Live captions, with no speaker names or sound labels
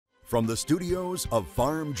From the studios of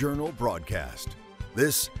Farm Journal Broadcast,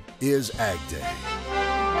 this is AgDay.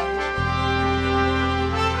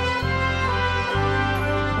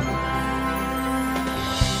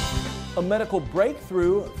 A medical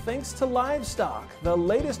breakthrough thanks to livestock. The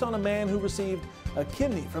latest on a man who received a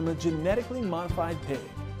kidney from a genetically modified pig.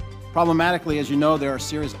 Problematically, as you know, there are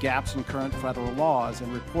serious gaps in current federal laws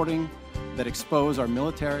and reporting that expose our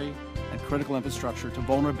military and critical infrastructure to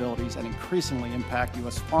vulnerabilities and increasingly impact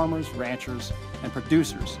U.S. farmers, ranchers, and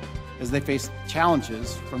producers as they face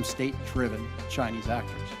challenges from state-driven Chinese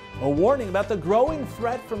actors. A warning about the growing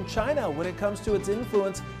threat from China when it comes to its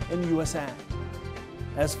influence in U.S. ag.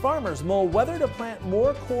 As farmers mull whether to plant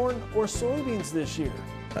more corn or soybeans this year.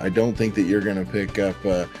 I don't think that you're going to pick up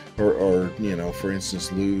or for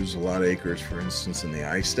instance, lose a lot of acres, for instance, in the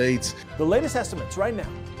I states. The latest estimates right now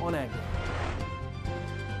on AgDay.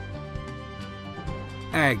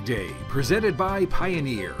 AgDay, presented by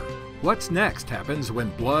Pioneer. What's next happens when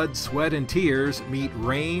blood, sweat, and tears meet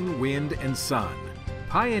rain, wind, and sun.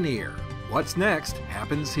 Pioneer. What's next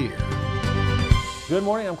happens here. Good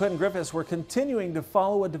morning, I'm Clinton Griffiths. We're continuing to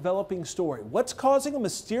follow a developing story. What's causing a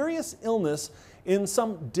mysterious illness in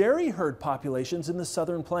some dairy herd populations in the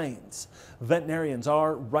southern plains? Veterinarians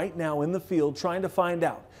are right now in the field trying to find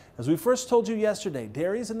out. As we first told you yesterday,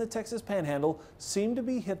 dairies in the Texas Panhandle seem to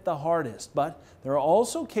be hit the hardest, but there are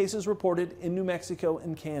also cases reported in New Mexico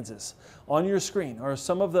and Kansas. On your screen are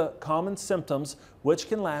some of the common symptoms which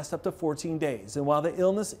can last up to 14 days. And while the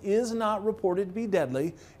illness is not reported to be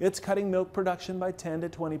deadly, it's cutting milk production by 10 to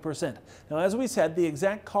 20%. Now, as we said, the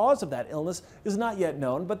exact cause of that illness is not yet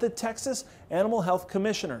known, but the Texas Animal Health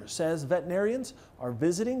Commissioner says veterinarians are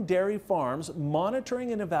visiting dairy farms,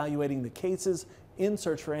 monitoring and evaluating the cases in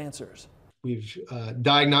search for answers. We've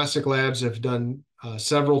diagnostic labs have done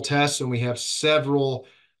several tests, and we have several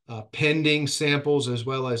pending samples as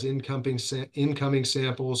well as incoming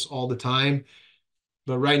samples all the time.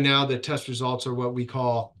 But right now, the test results are what we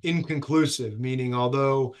call inconclusive, meaning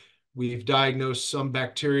although we've diagnosed some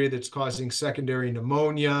bacteria that's causing secondary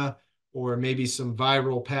pneumonia or maybe some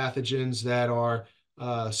viral pathogens that are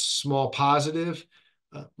small positive,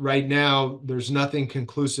 right now, there's nothing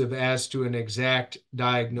conclusive as to an exact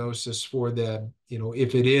diagnosis for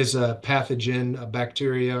if it is a pathogen, a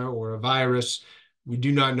bacteria, or a virus. We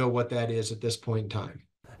do not know what that is at this point in time.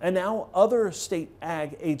 And now other state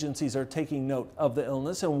ag agencies are taking note of the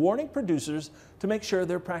illness and warning producers to make sure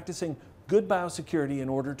they're practicing good biosecurity in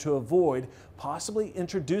order to avoid possibly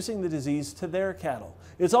introducing the disease to their cattle.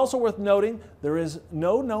 It's also worth noting there is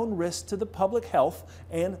no known risk to the public health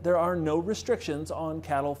and there are no restrictions on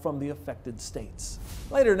cattle from the affected states.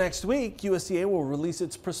 Later next week, USDA will release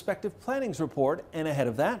its prospective plantings report, and ahead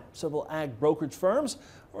of that, several ag brokerage firms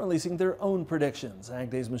are releasing their own predictions.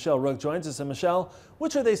 AgDay's Michelle Rook joins us. And Michelle,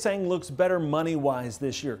 which are they saying looks better money-wise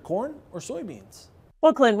this year, corn or soybeans?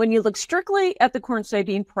 Well, Glenn, when you look strictly at the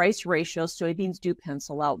corn-soybean price ratio, soybeans do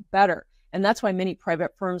pencil out better. And that's why many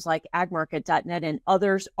private firms like agmarket.net and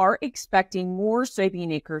others are expecting more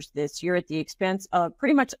soybean acres this year at the expense of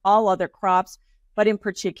pretty much all other crops, but in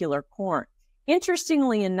particular corn.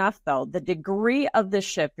 Interestingly enough, though, the degree of this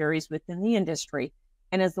shift varies within the industry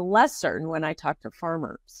and is less certain when I talk to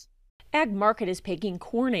farmers. Ag Market is pegging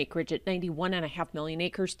corn acreage at 91.5 million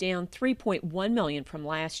acres, down 3.1 million from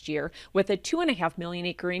last year, with a 2.5 million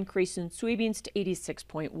acre increase in soybeans to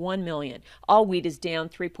 86.1 million. All wheat is down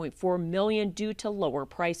 3.4 million due to lower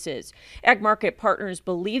prices. Ag Market partners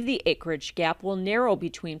believe the acreage gap will narrow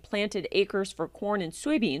between planted acres for corn and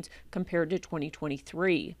soybeans compared to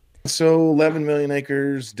 2023. So 11 million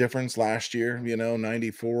acres difference last year,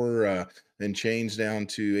 94 and change down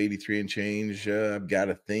to 83 and change. I've got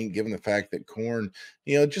to think, given the fact that corn,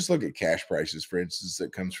 just look at cash prices, for instance,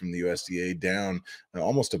 that comes from the USDA down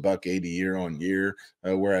almost $1.80 year on year,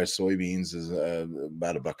 whereas soybeans is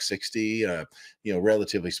about $1.60.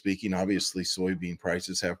 Relatively speaking, obviously soybean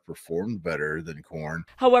prices have performed better than corn.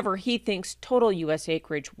 However, he thinks total U.S.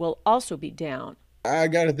 acreage will also be down. I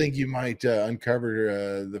got to think you might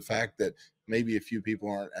uncover the fact that maybe a few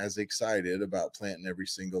people aren't as excited about planting every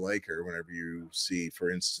single acre whenever you see,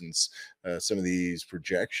 for instance, some of these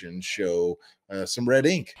projections show some red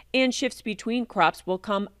ink. And shifts between crops will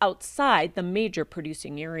come outside the major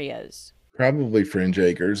producing areas. Probably fringe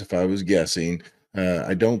acres, if I was guessing.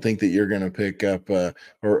 I don't think that you're going to pick up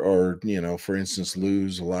for instance,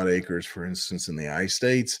 lose a lot of acres, for instance, in the I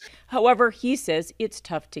states. However, he says it's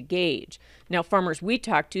tough to gauge. Now, farmers we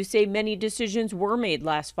talked to say many decisions were made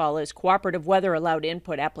last fall as cooperative weather allowed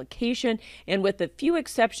input application, and with a few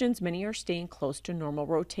exceptions, many are staying close to normal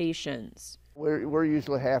rotations. We're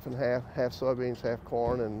usually half and half soybeans, half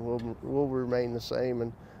corn, and we'll remain the same.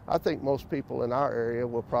 And I think most people in our area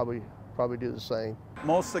will probably do the same.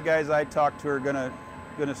 Most of the guys I talk to are gonna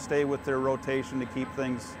stay with their rotation to keep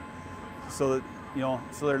things so that,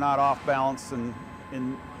 so they're not off balance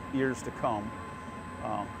in years to come.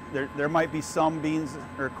 There might be some beans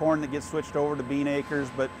or corn that gets switched over to bean acres,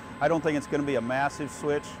 but I don't think it's going to be a massive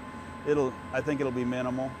switch. I think it'll be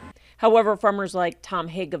minimal. However, farmers like Tom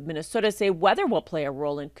Haig of Minnesota say weather will play a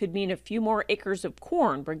role and could mean a few more acres of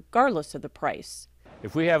corn regardless of the price.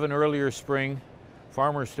 If we have an earlier spring,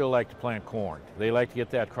 farmers still like to plant corn. They like to get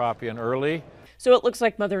that crop in early. So it looks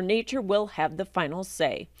like Mother Nature will have the final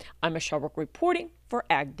say. I'm Michelle Rook reporting for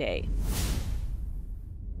AgDay.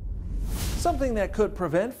 Something that could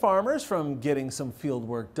prevent farmers from getting some field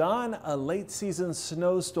work done, a late season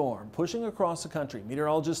snowstorm pushing across the country.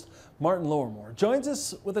 Meteorologist Martin Lowermore joins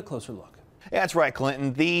us with a closer look. That's right,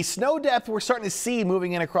 Clinton. The snow depth we're starting to see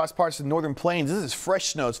moving in across parts of the northern plains. This is fresh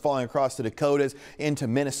snow. It's falling across the Dakotas into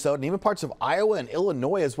Minnesota and even parts of Iowa and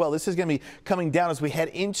Illinois as well. This is going to be coming down as we head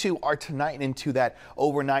into our tonight and into that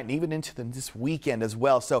overnight and even into this weekend as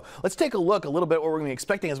well. So let's take a look a little bit what we're going to be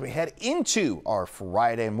expecting as we head into our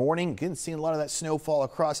Friday morning. Again, seeing a lot of that snow fall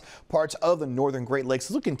across parts of the northern Great Lakes.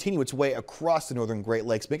 This will continue its way across the northern Great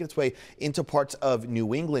Lakes, making its way into parts of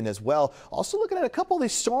New England as well. Also looking at a couple of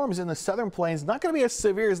these storms in the southern plains. Not going to be as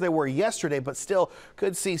severe as they were yesterday, but still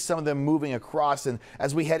could see some of them moving across. And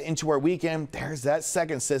as we head into our weekend, there's that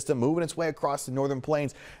second system moving its way across the northern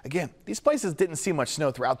plains. Again, these places didn't see much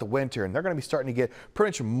snow throughout the winter, and they're going to be starting to get pretty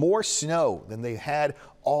much more snow than they had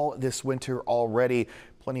all this winter already.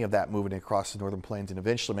 Plenty of that moving across the northern plains and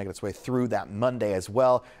eventually making its way through that Monday as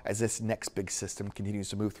well as this next big system continues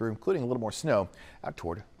to move through, including a little more snow out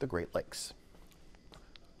toward the Great Lakes.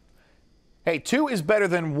 Hey, 2 is better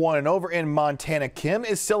than 1, and over in Montana, Kim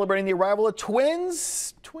is celebrating the arrival of twin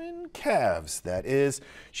calves. That is,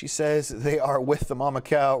 she says they are with the mama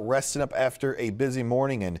cow, resting up after a busy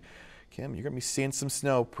morning, and Kim, you're going to be seeing some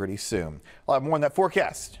snow pretty soon. I'll have more on that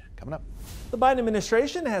forecast coming up. The Biden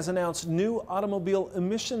administration has announced new automobile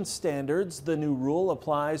emission standards. The new rule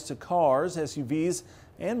applies to cars, SUVs,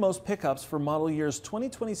 and most pickups for model years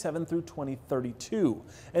 2027 through 2032.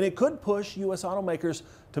 And it could push U.S. automakers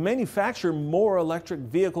to manufacture more electric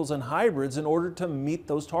vehicles and hybrids in order to meet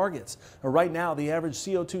those targets. Right now, the average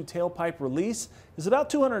CO2 tailpipe release is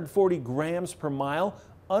about 240 grams per mile.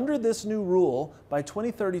 Under this new rule, by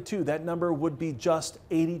 2032, that number would be just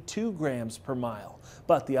 82 grams per mile.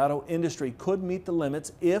 But the auto industry could meet the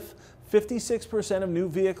limits if 56% of new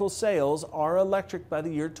vehicle sales are electric by the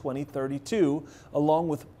year 2032, along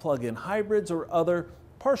with plug-in hybrids or other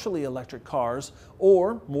partially electric cars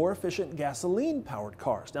or more efficient gasoline-powered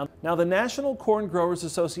cars. Now, the National Corn Growers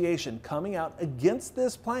Association coming out against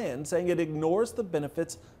this plan, saying it ignores the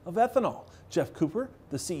benefits of ethanol. Jeff Cooper,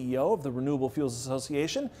 the CEO of the Renewable Fuels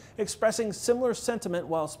Association, expressing similar sentiment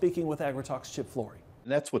while speaking with AgriTalk's Chip Flory.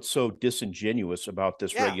 And that's what's so disingenuous about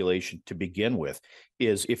this regulation to begin with,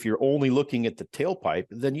 is if you're only looking at the tailpipe,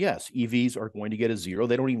 then yes, EVs are going to get a 0.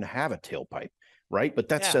 They don't even have a tailpipe, right? But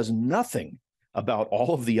that says nothing about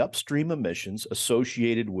all of the upstream emissions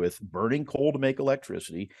associated with burning coal to make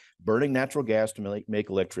electricity, burning natural gas to make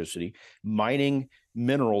electricity, mining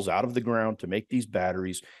minerals out of the ground to make these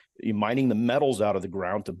batteries, mining the metals out of the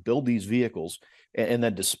ground to build these vehicles, and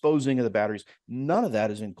then disposing of the batteries. None of that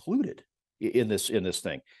is included in this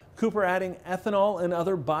thing. Cooper adding ethanol and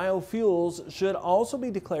other biofuels should also be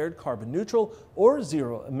declared carbon neutral or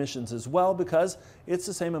 0 emissions as well, because it's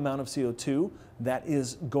the same amount of CO2 that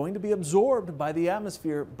is going to be absorbed by the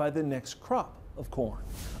atmosphere by the next crop of corn.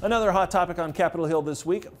 Another hot topic on Capitol Hill this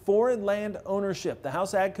week, foreign land ownership. The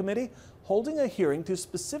House Ag Committee holding a hearing to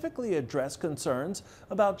specifically address concerns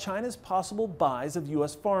about China's possible buys of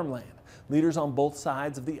U.S. farmland. Leaders on both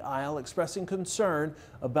sides of the aisle expressing concern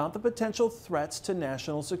about the potential threats to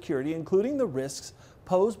national security, including the risks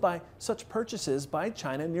posed by such purchases by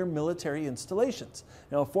China near military installations.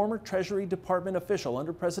 Now, a former Treasury Department official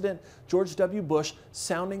under President George W. Bush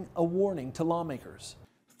sounding a warning to lawmakers.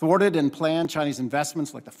 Thwarted and planned Chinese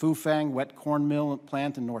investments like the Fufang wet corn mill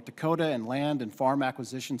plant in North Dakota and land and farm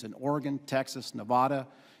acquisitions in Oregon, Texas, Nevada,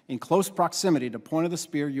 in close proximity to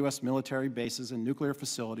point-of-the-spear U.S. military bases and nuclear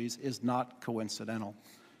facilities is not coincidental.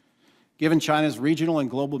 Given China's regional and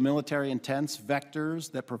global military intents,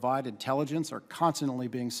 vectors that provide intelligence are constantly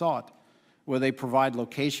being sought, whether they provide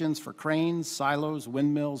locations for cranes, silos,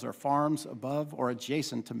 windmills, or farms above or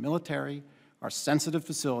adjacent to military or sensitive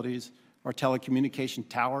facilities or telecommunication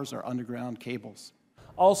towers or underground cables.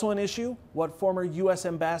 Also an issue, what former U.S.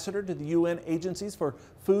 Ambassador to the UN agencies for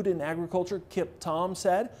Food and Agriculture, Kip Tom,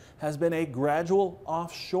 said has been a gradual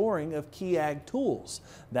offshoring of key ag tools.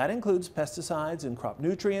 That includes pesticides and crop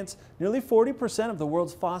nutrients. Nearly 40% of the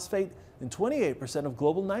world's phosphate and 28% of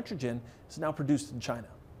global nitrogen is now produced in China.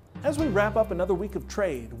 As we wrap up another week of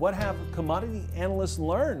trade, what have commodity analysts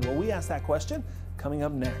learned? Well, we ask that question coming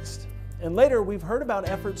up next. And later, we've heard about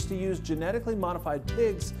efforts to use genetically modified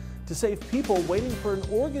pigs to save people waiting for an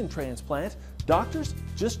organ transplant. Doctors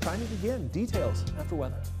just trying to begin. Details after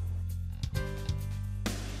weather.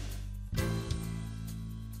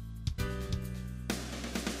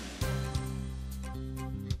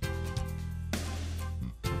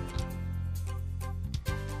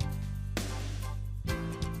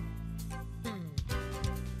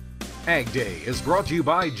 AgDay is brought to you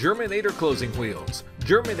by Germinator Closing Wheels.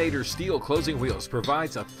 Germinator steel closing wheels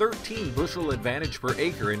provides a 13 bushel advantage per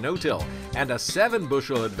acre in no-till and a 7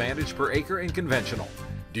 bushel advantage per acre in conventional.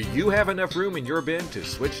 Do you have enough room in your bin to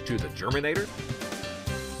switch to the Germinator?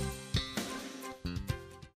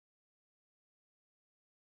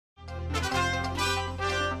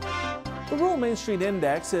 The Rural Main Street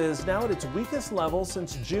Index is now at its weakest level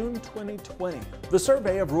since June 2020. The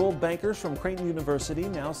survey of rural bankers from Creighton University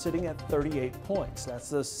now sitting at 38 points. That's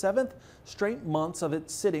the 7th straight months of it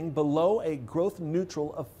sitting below a growth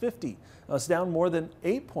neutral of 50. That's down more than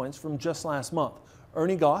 8 points from just last month.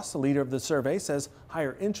 Ernie Goss, the leader of the survey, says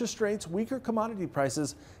higher interest rates, weaker commodity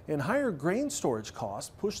prices, and higher grain storage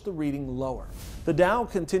costs push the reading lower. The Dow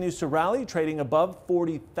continues to rally, trading above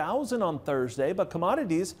 40,000 on Thursday, but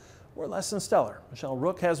commodities were less than stellar. Michelle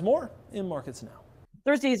Rook has more in Markets Now.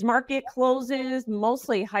 Thursday's market closes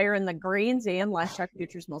mostly higher in the grains and last check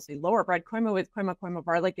futures mostly lower. Brad Koima with Koima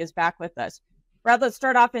Varlick is back with us. Brad, let's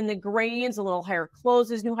start off in the grains, a little higher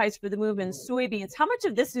closes, new highs for the move in soybeans. How much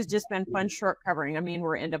of this has just been fun short covering? I mean,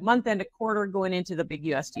 we're end of month, end of quarter, going into the big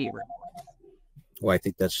USD report. Well, I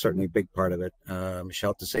think that's certainly a big part of it.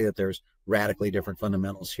 Michelle, to say that there's radically different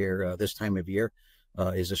fundamentals here this time of year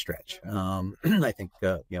is a stretch. I think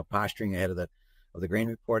posturing ahead of the grain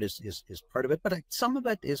report is part of it, but some of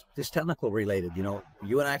it is technical related.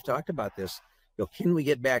 You and I have talked about this. Can we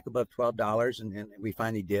get back above $12? And we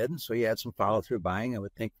finally did. And so you had some follow through buying, I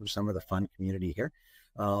would think, from some of the fund community here.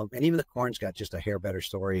 And even the corn's got just a hair better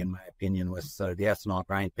story, in my opinion, with the ethanol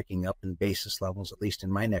grind picking up and basis levels, at least in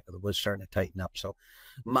my neck of the woods, starting to tighten up. So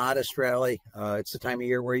modest rally. It's the time of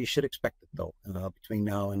year where you should expect it, though, between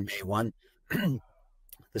now and May 1.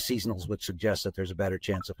 The seasonals would suggest that there's a better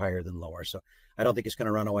chance of higher than lower. So I don't think it's going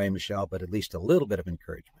to run away, Michelle, but at least a little bit of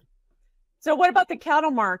encouragement. So what about the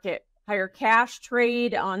cattle market? Higher cash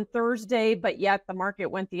trade on Thursday, but yet the market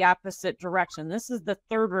went the opposite direction. This is the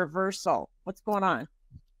third reversal. What's going on?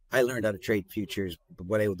 I learned how to trade futures.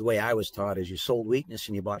 The way I was taught is you sold weakness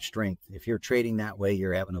and you bought strength. If you're trading that way,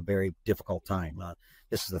 you're having a very difficult time.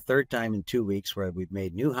 This is the third time in 2 weeks where we've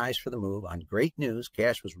made new highs for the move on great news.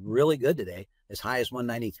 Cash was really good today, as high as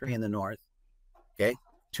 193 in the north. Okay,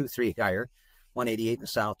 2-3 higher, 188 in the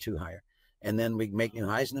south, 2 higher. And then we make new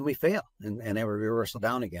highs and then we fail and then we reversal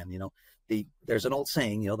down again. There's an old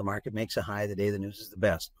saying, the market makes a high the day the news is the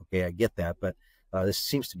best. Okay, I get that, but this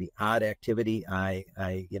seems to be odd activity.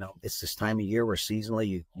 It's this time of year where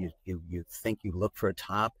seasonally you think you look for a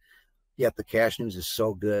top, yet the cash news is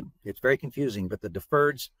so good. It's very confusing, but the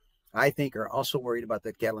deferreds, I think, are also worried about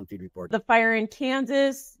that cattle and feed report. The fire in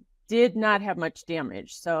Kansas did not have much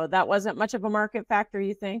damage, so that wasn't much of a market factor,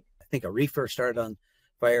 you think? I think a reefer started on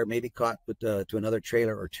fire, maybe caught with, to another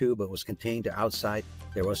trailer or two, but was contained to outside.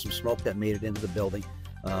 There was some smoke that made it into the building,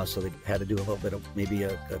 so they had to do a little bit of maybe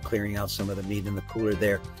clearing out some of the meat in the cooler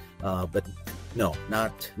there. But no,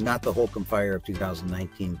 not the Holcomb fire of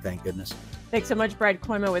 2019, thank goodness. Thanks so much, Brad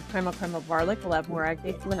Koima with Koima Varlick. We'll have more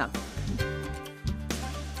AgDay coming up.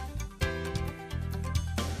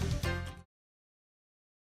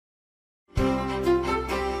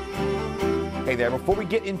 Hey there, before we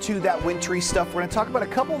get into that wintry stuff, we're going to talk about a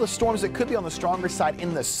couple of the storms that could be on the stronger side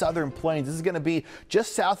in the southern plains. This is going to be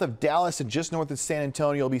just south of Dallas and just north of San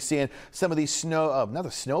Antonio. You'll be seeing some of these not the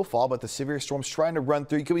snowfall, but the severe storms trying to run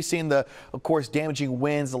through. You could be seeing of course, damaging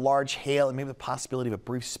winds, the large hail, and maybe the possibility of a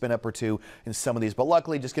brief spin up or two in some of these. But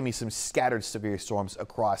luckily, just going to be some scattered severe storms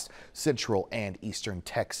across central and eastern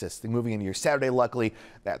Texas. Moving into your Saturday, luckily,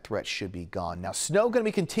 that threat should be gone. Now, snow going to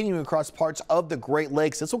be continuing across parts of the Great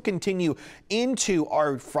Lakes. This will continue into into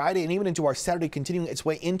our Friday and even into our Saturday, continuing its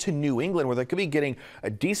way into New England, where they could be getting a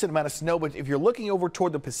decent amount of snow. But if you're looking over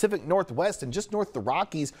toward the Pacific Northwest and just north of the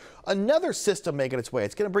Rockies, another system making its way.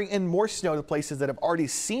 It's going to bring in more snow to places that have already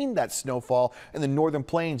seen that snowfall in the northern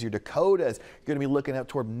plains, your Dakotas. You're going to be looking out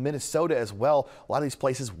toward Minnesota as well. A lot of these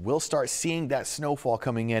places will start seeing that snowfall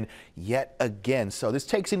coming in yet again. So this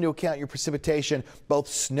takes into account your precipitation, both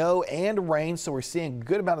snow and rain. So we're seeing a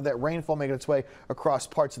good amount of that rainfall making its way across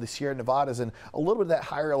parts of the Sierra Nevadas and a little bit of that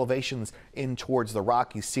higher elevations in towards the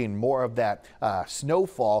Rockies, seeing more of that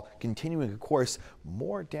snowfall continuing, of course,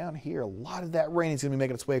 more down here. A lot of that rain is going to be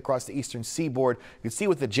making its way across the eastern seaboard. You can see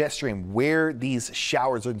with the jet stream where these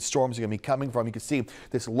showers and storms are going to be coming from. You can see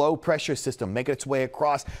this low pressure system making its way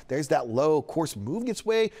across. There's that low, of course, moving its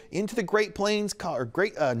way into the Great Plains, or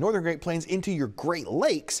northern Great Plains, into your Great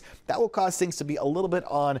Lakes. That will cause things to be a little bit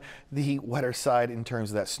on the wetter side in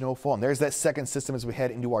terms of that snowfall. And there's that second system as we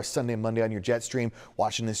head into our Sunday and Monday on your jet stream,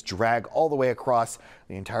 watching this drag all the way across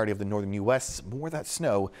the entirety of the northern U.S. More of that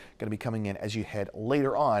snow going to be coming in as you head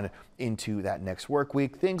later on into that next work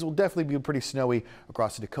week. Things will definitely be pretty snowy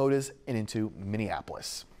across the Dakotas and into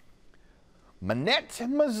Minneapolis. Manette,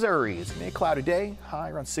 Missouri. It's going to be a cloudy day. High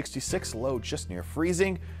around 66, low just near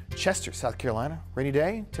freezing. Chester, South Carolina, rainy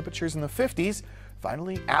day. Temperatures in the 50s.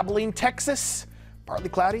 Finally, Abilene, Texas. Partly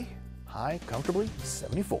cloudy. High comfortably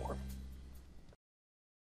 74.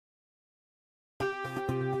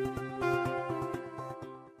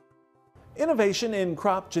 Innovation in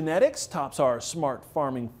crop genetics tops our smart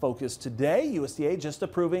farming focus today. USDA just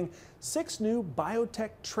approving 6 new biotech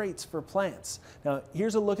traits for plants. Now,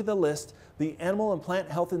 here's a look at the list. The Animal and Plant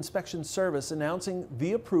Health Inspection Service announcing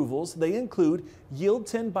the approvals. They include Yield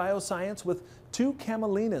 10 Bioscience with 2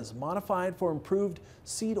 camellinas modified for improved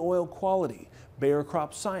seed oil quality. Bayer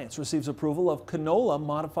Crop Science receives approval of canola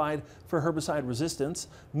modified for herbicide resistance.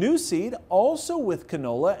 New seed also with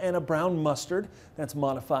canola and a brown mustard that's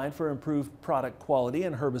modified for improved product quality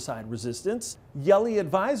and herbicide resistance. Yelly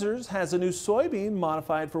Advisors has a new soybean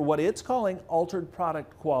modified for what it's calling altered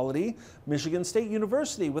product quality. Michigan State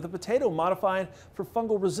University with a potato modified for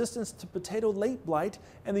fungal resistance to potato late blight.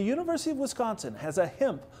 And the University of Wisconsin has a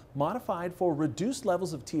hemp modified for reduced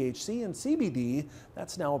levels of THC and CBD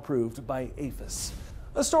that's now approved by APHIS.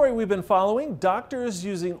 A story we've been following, doctors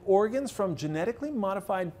using organs from genetically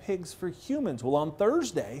modified pigs for humans. Well, on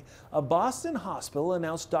Thursday, a Boston hospital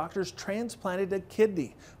announced doctors transplanted a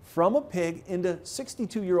kidney from a pig into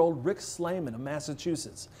 62-year-old Rick Slayman of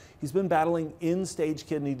Massachusetts. He's been battling end-stage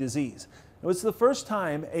kidney disease. Now, it's the first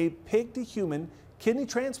time a pig-to-human kidney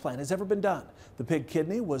transplant has ever been done. The pig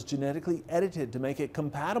kidney was genetically edited to make it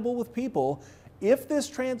compatible with people. If this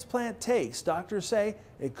transplant takes, doctors say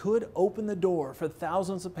it could open the door for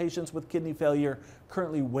thousands of patients with kidney failure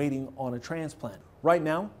currently waiting on a transplant. Right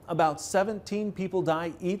now, about 17 people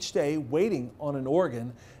die each day waiting on an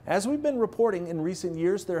organ. As we've been reporting in recent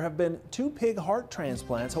years, there have been 2 pig heart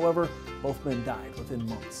transplants. However, both men died within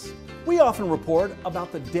months. We often report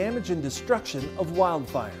about the damage and destruction of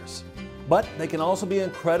wildfires, but they can also be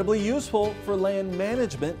incredibly useful for land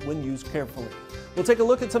management when used carefully. We'll take a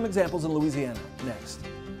look at some examples in Louisiana next.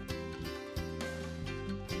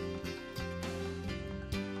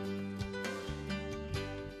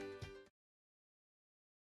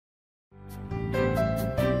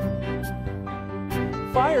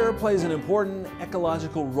 Fire plays an important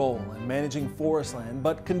ecological role in managing forest land,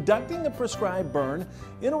 but conducting a prescribed burn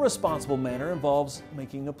in a responsible manner involves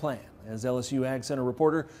making a plan. As LSU Ag Center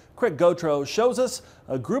reporter Craig Gautreaux shows us,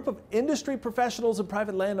 a group of industry professionals and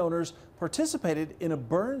private landowners participated in a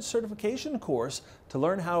burn certification course to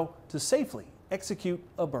learn how to safely execute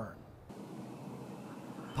a burn.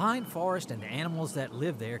 Pine forest and the animals that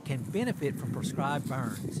live there can benefit from prescribed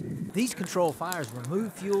burns. These controlled fires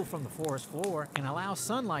remove fuel from the forest floor and allow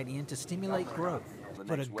sunlight in to stimulate growth.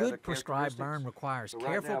 But a good prescribed burn requires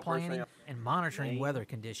careful planning and monitoring weather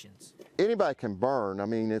conditions. Anybody can burn. I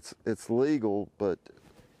mean, it's legal, but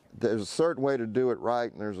there's a certain way to do it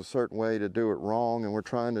right and there's a certain way to do it wrong, and we're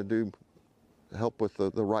trying to help with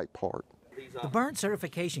the right part. The burn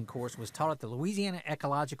certification course was taught at the Louisiana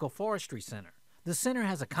Ecological Forestry Center. The center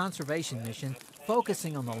has a conservation mission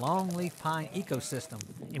focusing on the longleaf pine ecosystem,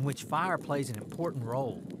 in which fire plays an important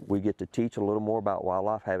role. We get to teach a little more about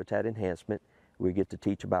wildlife habitat enhancement. We get to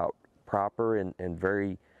teach about proper and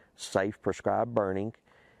very safe prescribed burning,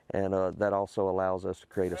 and that also allows us to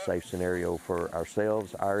create a safe scenario for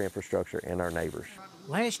ourselves, our infrastructure, and our neighbors.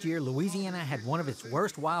 Last year, Louisiana had one of its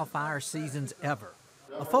worst wildfire seasons ever.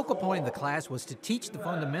 A focal point of the class was to teach the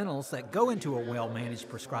fundamentals that go into a well-managed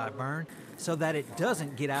prescribed burn so that it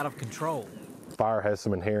doesn't get out of control. fire has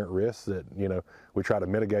some inherent risks that, you know, we try to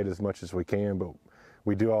mitigate as much as we can, but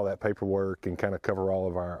we do all that paperwork and kind of cover all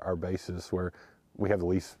of our bases where we have the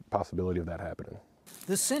least possibility of that happening.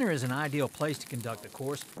 The center is an ideal place to conduct a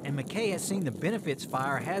course, and McKay has seen the benefits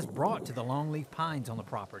fire has brought to the longleaf pines on the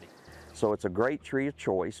property. So it's a great tree of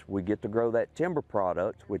choice. We get to grow that timber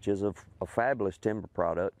product, which is a fabulous timber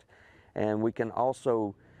product, and we can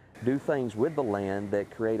also do things with the land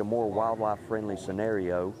that create a more wildlife-friendly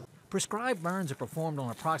scenario. Prescribed burns are performed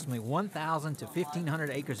on approximately 1,000 to 1,500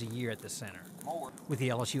 acres a year at the center. With the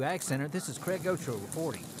LSU Ag Center, this is Craig Otro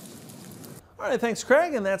reporting. All right, thanks,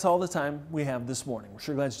 Craig, and that's all the time we have this morning. We're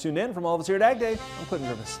sure glad you tuned in. From all of us here at Ag Day, I'm Clinton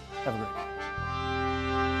Griffiths. Have a great day.